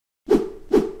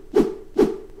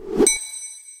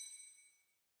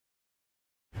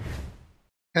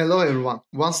Hello everyone,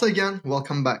 once again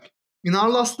welcome back. In our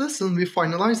last lesson we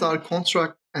finalized our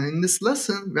contract, and in this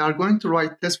lesson we are going to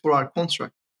write tests for our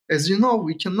contract. As you know,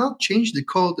 we cannot change the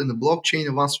code in the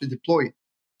blockchain once we deploy it.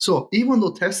 So even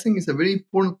though testing is a very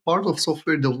important part of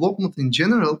software development in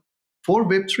general, for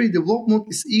Web3 development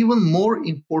is even more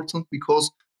important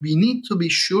because we need to be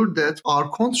sure that our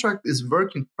contract is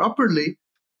working properly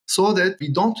so that we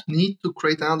don't need to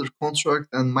create another contract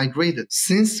and migrate it.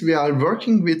 Since we are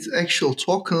working with actual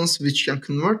tokens which can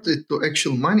convert it to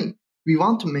actual money, we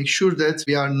want to make sure that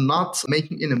we are not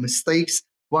making any mistakes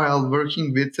while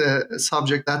working with a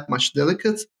subject that much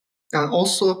delicate. And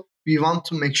also, we want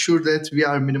to make sure that we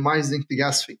are minimizing the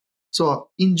gas fee. So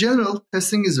in general,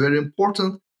 testing is very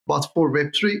important, but for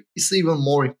Web3, it's even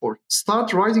more important.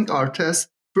 Start writing our test.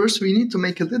 First, we need to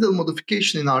make a little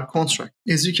modification in our contract.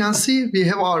 As you can see, we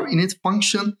have our init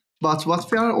function, but what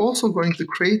we are also going to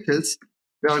create is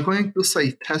we are going to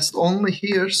say test only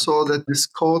here so that this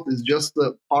code is just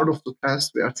the part of the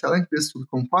test. We are telling this to the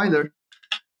compiler.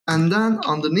 And then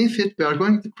underneath it, we are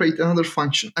going to create another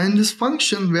function. And in this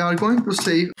function, we are going to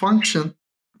say function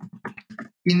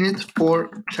init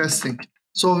for testing.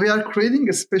 So we are creating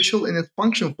a special init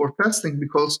function for testing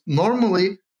because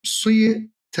normally SUI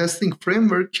testing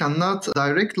framework cannot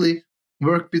directly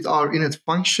work with our init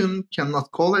function,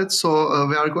 cannot call it. So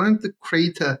we are going to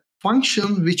create a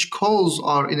function which calls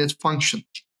our init function.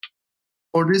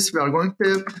 For this, we are going to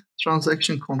have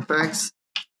transaction context.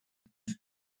 I'm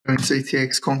going to say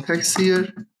tx context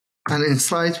here. And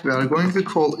inside, we are going to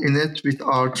call init with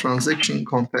our transaction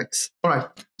context. All right,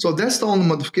 so that's the only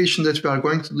modification that we are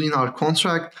going to do in our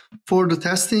contract. For the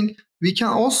testing, we can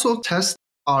also test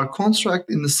our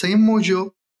contract in the same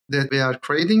module that we are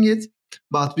creating it,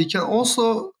 but we can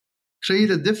also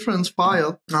create a different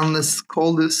file, and let's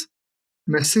call this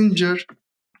messenger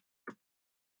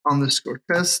underscore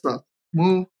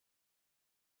test.move.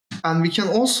 And we can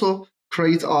also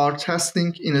create our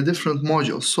testing in a different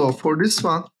module. So for this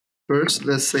one, first,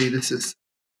 let's say this is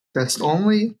test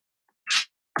only.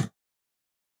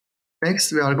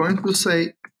 Next, we are going to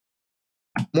say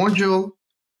module,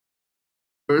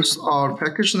 first our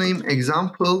package name,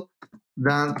 example,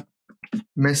 then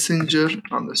messenger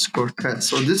underscore test.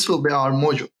 So this will be our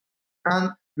module.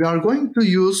 And we are going to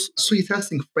use SUI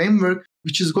testing framework,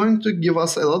 which is going to give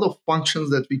us a lot of functions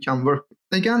that we can work with.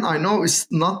 Again, I know it's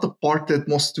not the part that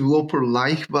most developers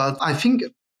like, but I think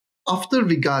after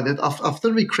we got it,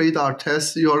 after we create our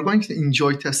tests, you are going to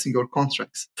enjoy testing your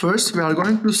contracts. First, we are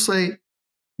going to say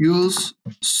use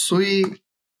SUI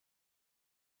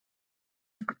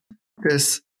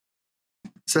test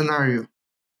scenario.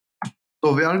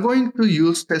 So we are going to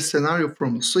use test scenario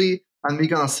from SUI, and we're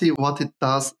going to see what it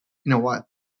does in a while.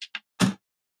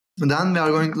 And then we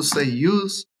are going to say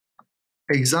use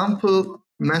example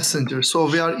messenger. So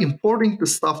we are importing the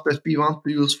stuff that we want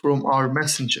to use from our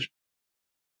messenger.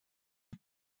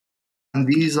 And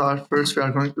these are, first we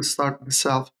are going to start with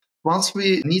self. Once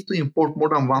we need to import more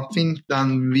than one thing,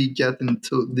 then we get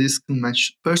into this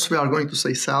convention. First we are going to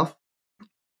say self,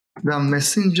 then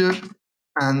messenger,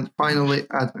 and finally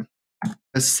admin.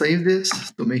 Let's save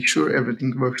this to make sure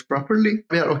everything works properly.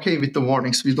 We are okay with the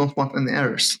warnings. We don't want any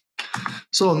errors.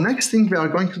 So next thing we are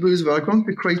going to do is we are going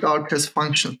to create our test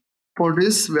function. For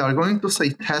this, we are going to say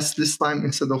test this time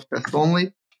instead of test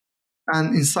only.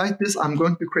 And inside this, I'm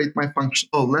going to create my function.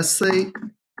 So let's say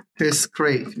test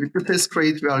create. With the test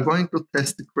create, we are going to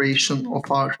test the creation of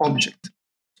our object.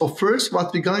 So first,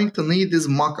 what we're going to need is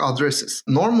mock addresses.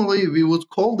 Normally, we would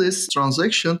call this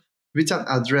transaction with an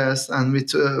address and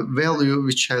with a value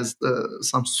which has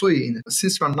some SUI in it.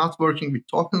 Since we're not working with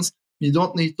tokens, we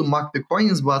don't need to mock the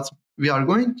coins, but we are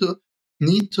going to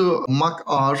need to mock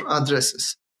our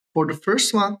addresses. For the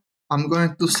first one, I'm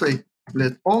going to say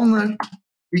let owner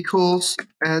equals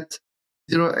at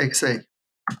 0xa.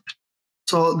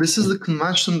 So this is the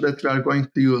convention that we are going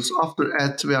to use. After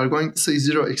at, we are going to say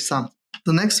 0x.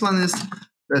 The next one is,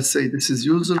 let's say this is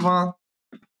user 1,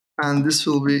 and this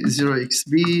will be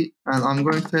 0xb, and I'm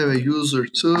going to have a user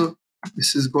 2.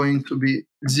 This is going to be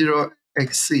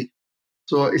 0xc.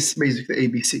 So it's basically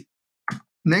ABC.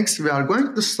 Next, we are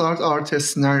going to start our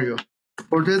test scenario.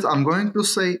 For that, I'm going to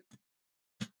say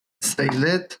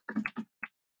let,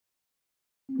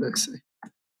 let's say,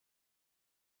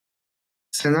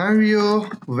 scenario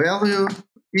value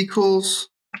equals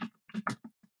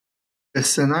a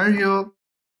scenario,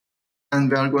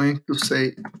 and we are going to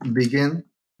say begin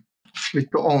with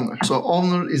the owner. So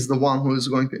owner is the one who is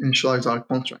going to initialize our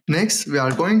contract. Next, we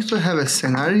are going to have a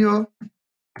scenario,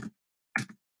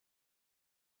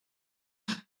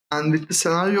 and with the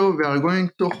scenario, we are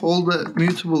going to hold a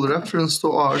mutable reference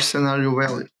to our scenario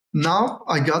value. Now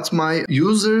I got my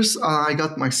users and I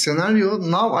got my scenario.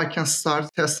 Now I can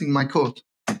start testing my code.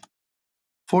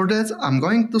 For that, I'm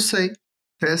going to say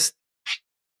test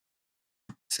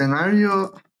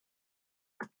scenario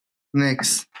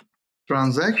next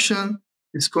transaction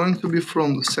is going to be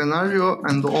from the scenario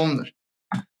and the owner.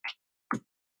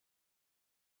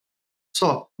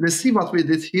 So let's see what we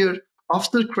did here.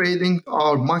 After creating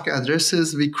our MAC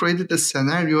addresses, we created a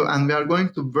scenario and we are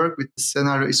going to work with the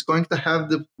scenario. It's going to have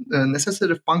the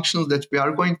necessary functions that we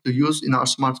are going to use in our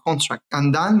smart contract.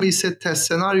 And then we set test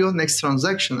scenario next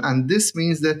transaction. And this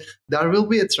means that there will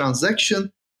be a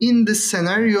transaction in this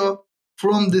scenario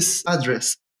from this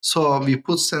address. So we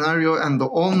put scenario and the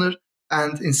owner.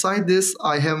 And inside this,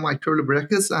 I have my curly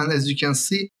brackets. And as you can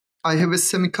see, I have a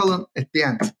semicolon at the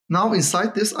end. Now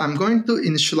inside this, I'm going to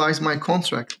initialize my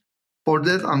contract. For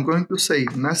that, I'm going to say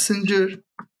messenger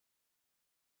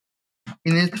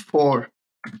init for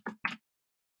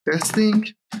testing.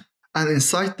 And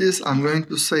inside this, I'm going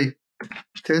to say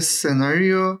test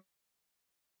scenario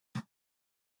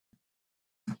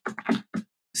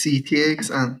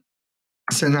CTX and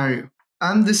scenario.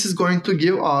 And this is going to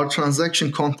give our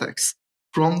transaction context.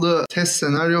 From the test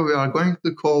scenario, we are going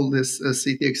to call this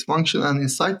CTX function. And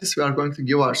inside this, we are going to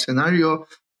give our scenario.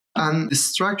 And the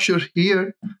structure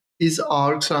here is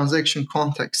our transaction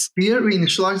context. Here we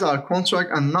initialize our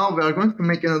contract and now we are going to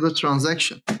make another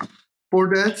transaction. For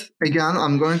that, again,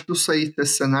 I'm going to say the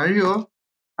scenario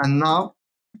and now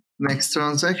next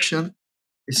transaction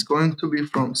is going to be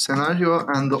from scenario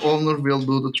and the owner will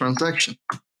do the transaction.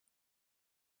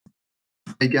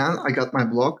 Again, I got my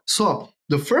block. So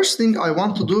the first thing I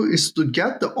want to do is to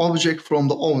get the object from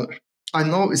the owner. I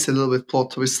know it's a little bit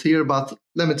plot twist here, but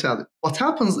let me tell you. What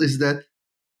happens is that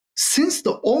since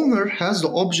the owner has the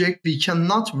object, we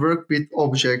cannot work with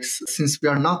objects since we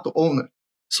are not the owner.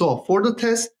 So for the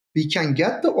test, we can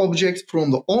get the object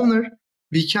from the owner.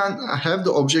 We can have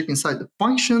the object inside the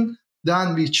function.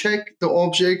 Then we check the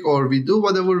object or we do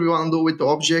whatever we want to do with the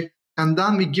object. And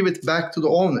then we give it back to the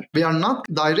owner. We are not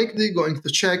directly going to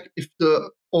check if the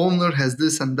owner has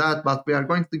this and that, but we are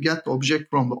going to get the object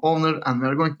from the owner and we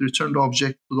are going to return the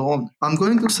object to the owner. I'm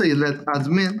going to say let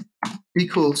admin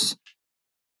equals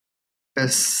a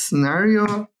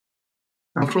scenario,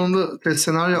 and from the test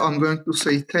scenario I'm going to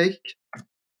say take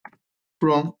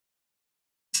from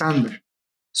sender.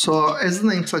 So as the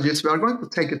name suggests, we are going to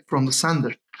take it from the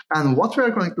sender, and what we are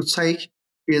going to take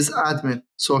is admin.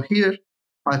 So here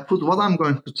I put what I'm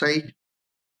going to take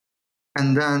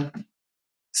and then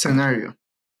scenario.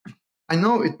 I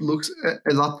know it looks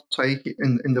a lot to take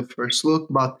in the first look,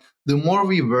 but the more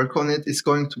we work on it, it's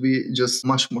going to be just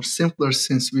much more simpler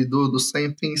since we do the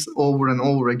same things over and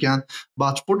over again.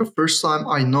 But for the first time,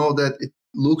 I know that it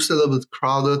looks a little bit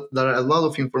crowded. There are a lot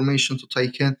of information to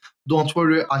take in. Don't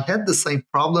worry, I had the same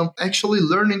problem. Actually,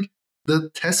 learning the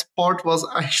test part was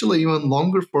actually even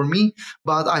longer for me,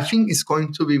 but I think it's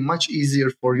going to be much easier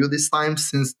for you this time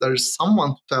since there's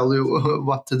someone to tell you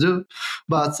what to do.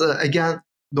 But again,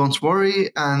 don't worry,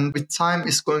 and with time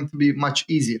it's going to be much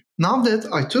easier. Now that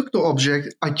I took the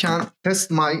object, I can test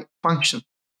my function.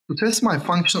 To test my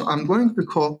function, I'm going to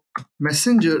call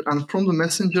messenger, and from the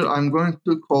messenger, I'm going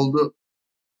to call the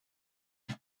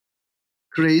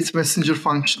create messenger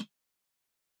function.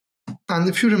 And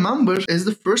if you remember, as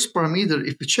the first parameter,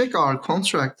 if we check our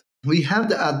contract, we have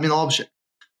the admin object.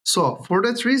 So for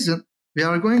that reason, we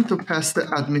are going to pass the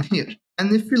admin here.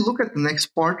 And if we look at the next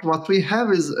part, what we have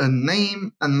is a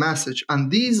name and message. And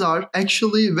these are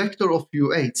actually vector of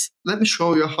U8s. Let me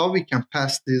show you how we can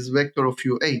pass this vector of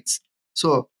U8s.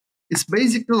 So it's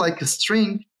basically like a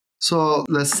string. So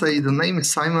let's say the name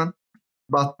is Simon.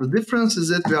 But the difference is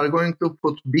that we are going to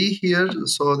put B here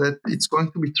so that it's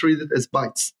going to be treated as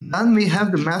bytes. Then we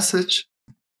have the message.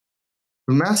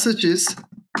 The message is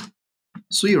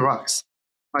Sui rocks.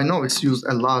 I know it's used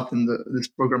a lot in these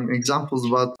programming examples,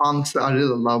 but honestly, I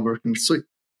really love working with Sui.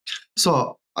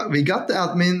 So we got the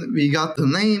admin, we got the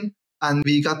name, and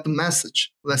we got the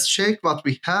message. Let's check what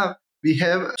we have. We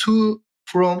have to,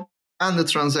 from, and the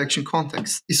transaction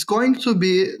context. It's going to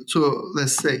be to,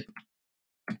 let's say,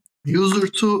 user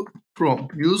 2 from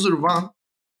user 1.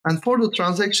 And for the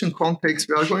transaction context,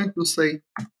 we are going to say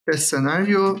test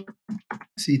scenario,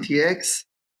 CTX,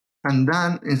 and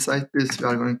then inside this, we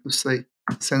are going to say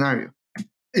scenario.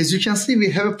 As you can see,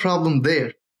 we have a problem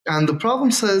there. And the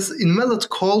problem says invalid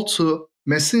call to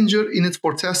messenger init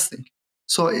for testing.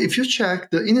 So if you check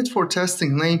the init for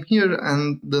testing name here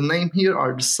and the name here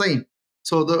are the same.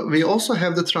 So we also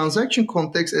have the transaction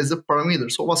context as a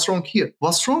parameter. So what's wrong here?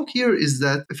 What's wrong here is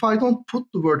that if I don't put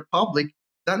the word public,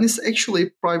 then it's actually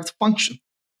a private function.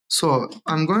 So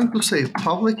I'm going to say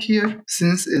public here.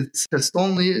 Since it's test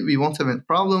only, we won't have any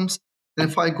problems. And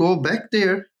if I go back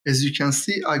there, as you can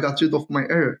see, I got rid of my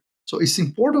error. So it's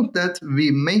important that we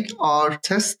make our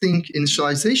testing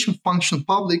initialization function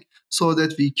public so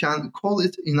that we can call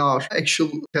it in our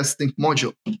actual testing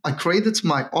module. I created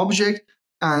my object,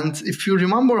 and if you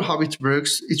remember how it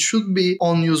works, it should be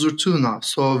on user2 now.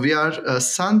 So we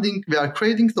are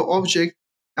creating the object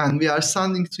and we are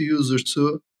sending to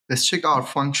user2. Let's check our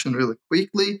function really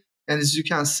quickly. And as you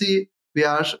can see, we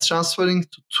are transferring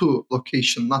to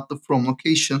location, not the from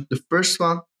location. The first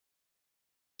one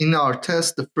in our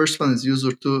test, the first one is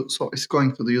user2, so it's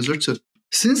going to the user2.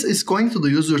 Since it's going to the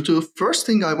user2, first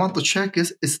thing I want to check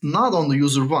is it's not on the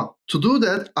user1. To do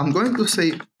that, I'm going to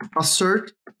say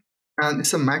assert, and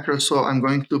it's a macro, so I'm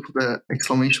going to put an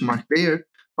exclamation mark there.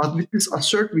 But with this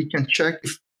assert, we can check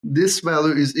if this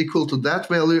value is equal to that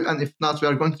value, and if not, we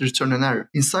are going to return an error.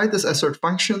 Inside this assert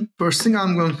function, first thing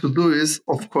I'm going to do is,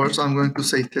 of course, I'm going to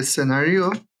say test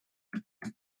scenario,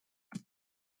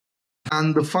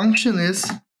 and the function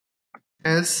is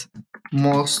as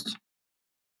most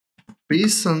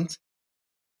recent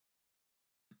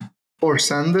for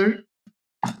sender.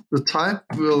 The type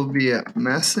will be a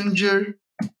messenger,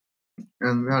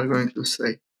 and we are going to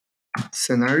say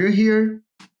scenario here,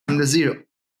 and the 0.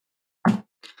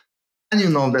 And you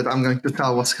know that I'm going to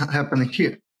tell what's happening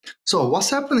here. So what's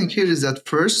happening here is that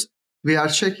first, we are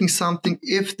checking something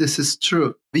if this is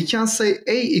true. We can say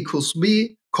A equals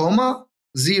B, comma,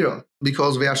 0,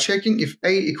 because we are checking if A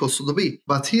equals to the B.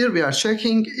 But here we are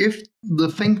checking if the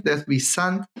thing that we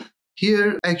sent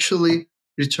here actually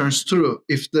returns true,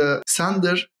 if the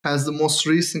sender has the most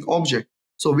recent object.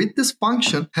 So with this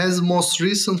function has most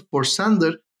recent for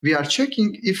sender, we are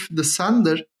checking if the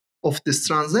sender of this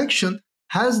transaction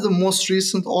has the most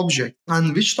recent object.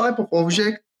 And which type of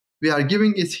object? We are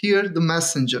giving it here the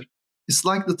messenger. It's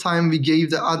like the time we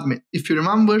gave the admin. If you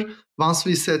remember, once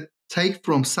we said take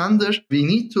from sender, we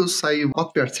need to say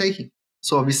what we are taking.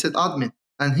 So we said admin.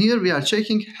 And here we are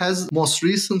checking has most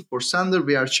recent for sender.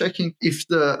 We are checking if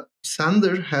the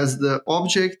sender has the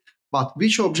object, but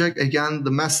which object? Again,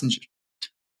 the messenger.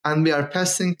 And we are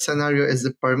passing scenario as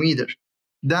the parameter.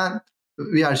 Then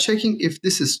we are checking if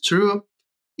this is true.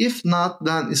 If not,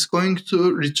 then it's going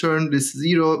to return this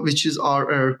 0, which is our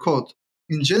error code.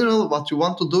 In general, what you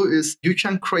want to do is you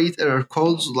can create error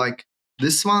codes like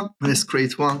this one. Let's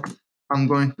create one. I'm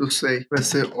going to say, let's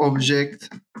say object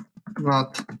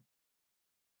not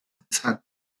sent.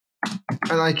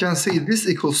 And I can say this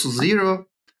equals to 0.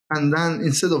 And then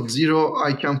instead of 0,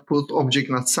 I can put object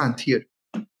not sent here.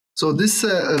 So this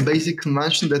is a basic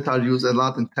convention that are used a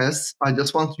lot in tests. I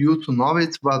just want you to know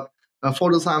it, but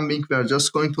for the time being, we are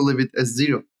just going to leave it as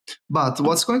 0. But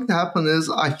what's going to happen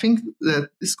is I think that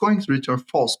it's going to return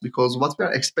false, because what we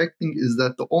are expecting is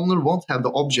that the owner won't have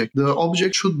the object. The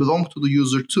object should belong to the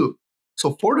user too.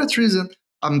 So for that reason,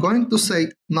 I'm going to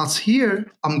say not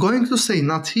here. I'm going to say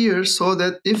not here so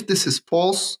that if this is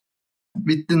false,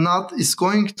 with the not is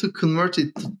going to convert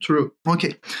it to true.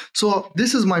 Okay, so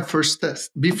this is my first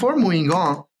test. Before moving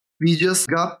on, we just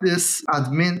got this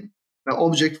admin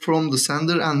object from the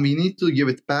sender and we need to give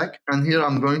it back. And here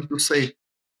I'm going to say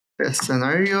test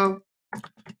scenario,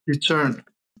 return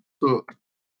to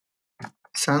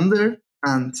sender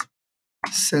and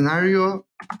scenario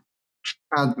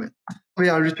admin. We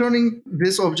are returning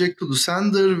this object to the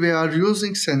sender. We are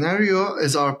using scenario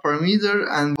as our parameter,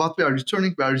 and what we are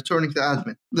returning the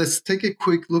admin. Let's take a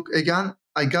quick look again.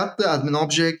 I got the admin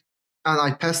object and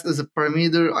I passed as a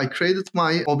parameter. I created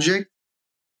my object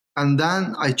and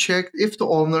then I checked if the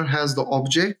owner has the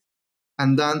object,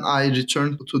 and then I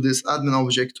returned to this admin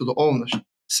object to the owner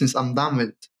since I'm done with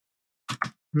it.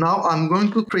 Now I'm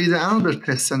going to create another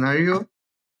test scenario.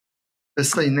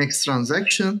 Let's say next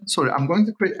transaction. Sorry, I'm going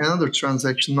to create another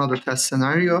transaction, another test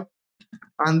scenario.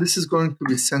 And this is going to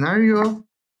be scenario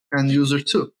and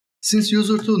user2. Since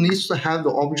user2 needs to have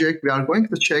the object, we are going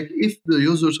to check if the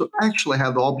user2 actually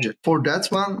have the object. For that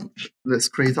one, let's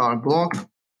create our block.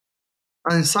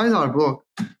 And inside our block,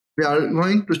 we are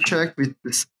going to check with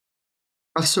this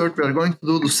assert. We are going to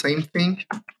do the same thing.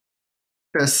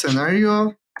 Test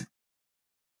scenario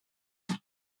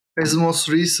as most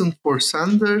recent for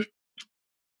sender,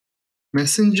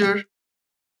 messenger,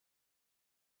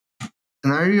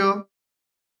 scenario,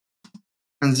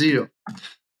 and 0.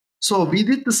 So we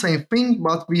did the same thing,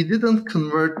 but we didn't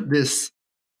convert this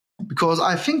because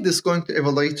I think this is going to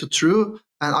evaluate to true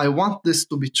and I want this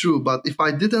to be true. But if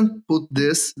I didn't put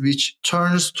this, which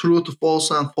turns true to false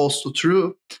and false to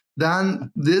true,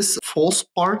 then this false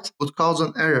part would cause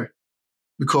an error.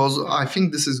 because I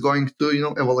think this is going to,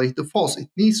 evaluate the false. It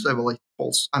needs to evaluate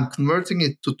false. I'm converting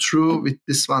it to true with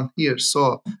this one here.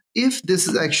 So if this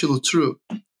is actually true,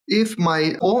 if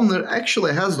my owner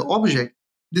actually has the object,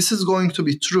 this is going to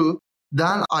be true.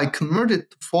 Then I convert it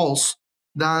to false.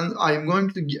 Then I'm going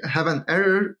to have an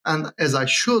error, and as I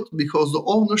should, because the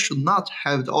owner should not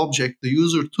have the object. The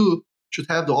user 2 should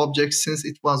have the object since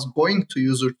it was going to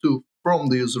user 2 from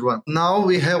the user 1. Now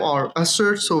we have our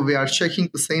assert, so we are checking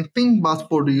the same thing but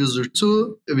for the user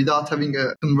 2 without having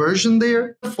a conversion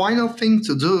there. The final thing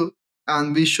to do,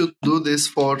 and we should do this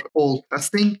for all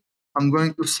testing, I'm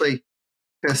going to say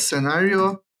test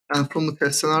scenario, and from the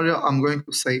test scenario I'm going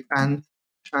to say and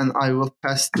I will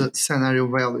pass the scenario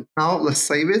value. Now let's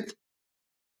save it,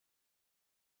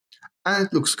 and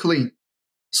it looks clean.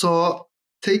 So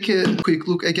take a quick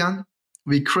look again.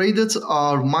 We created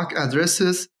our MAC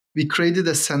addresses. We created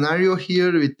a scenario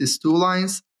here with these 2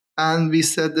 lines, and we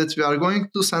said that we are going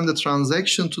to send a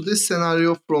transaction to this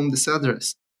scenario from this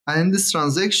address. And in this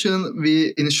transaction,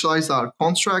 we initialize our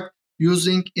contract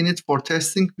using init for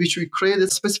testing, which we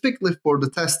created specifically for the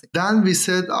testing. Then we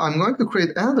said, I'm going to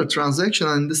create another transaction,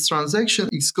 and this transaction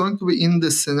is going to be in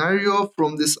the scenario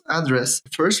from this address.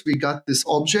 First, we got this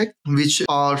object, which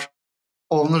our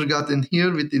owner got in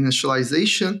here with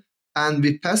initialization, and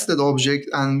we passed that object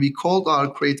and we called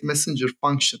our create messenger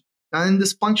function. And in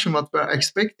this function, what we're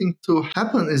expecting to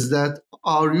happen is that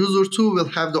our user 2 will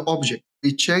have the object.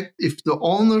 We check if the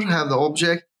owner have the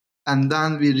object, and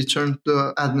then we return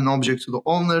the admin object to the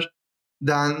owner.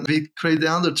 Then we create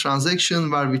another transaction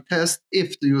where we test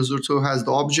if the user 2 has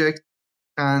the object,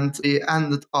 and we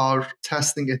ended our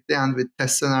testing at the end with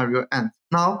test scenario end.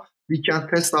 Now we can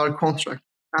test our contract.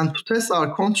 And to test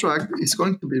our contract, it's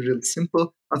going to be really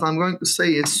simple. What I'm going to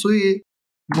say is sui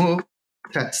move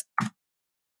test.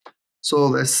 So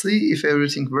let's see if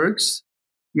everything works.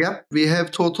 Yep, we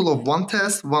have total of 1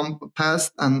 test, 1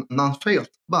 passed, and none failed.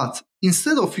 But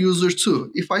instead of user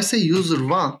 2, if I say user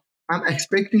 1, I'm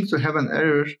expecting to have an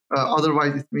error.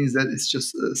 Otherwise, it means that it's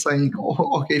just saying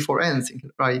okay for anything,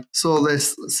 right? So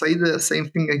let's say the same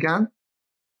thing again.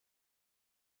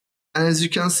 And as you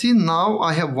can see, now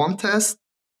I have 1 test,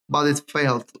 but it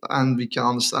failed, and we can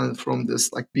understand it from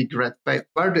this like big red fail.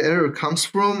 Where the error comes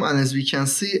from, and as we can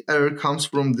see, error comes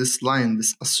from this line,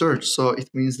 this assert. So it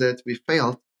means that we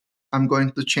failed. I'm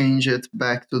going to change it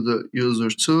back to the user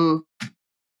 2,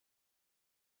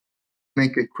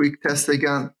 make a quick test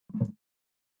again.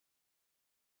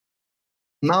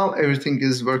 Now everything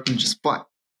is working just fine.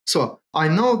 So I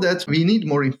know that we need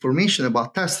more information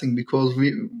about testing, because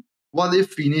what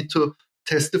if we need to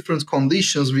test different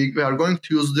conditions? We are going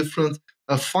to use different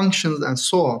functions and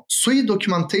so on. SUI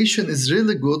documentation is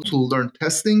really good to learn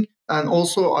testing, and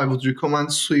also I would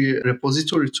recommend SUI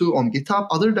repository too on GitHub.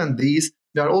 Other than these,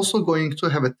 we are also going to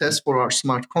have a test for our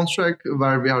smart contract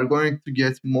where we are going to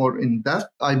get more in depth.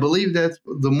 I believe that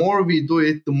the more we do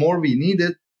it, the more we need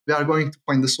it, we are going to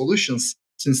find the solutions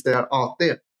since they are out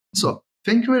there. So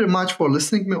thank you very much for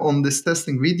listening to me on this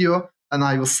testing video, and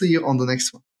I will see you on the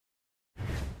next one.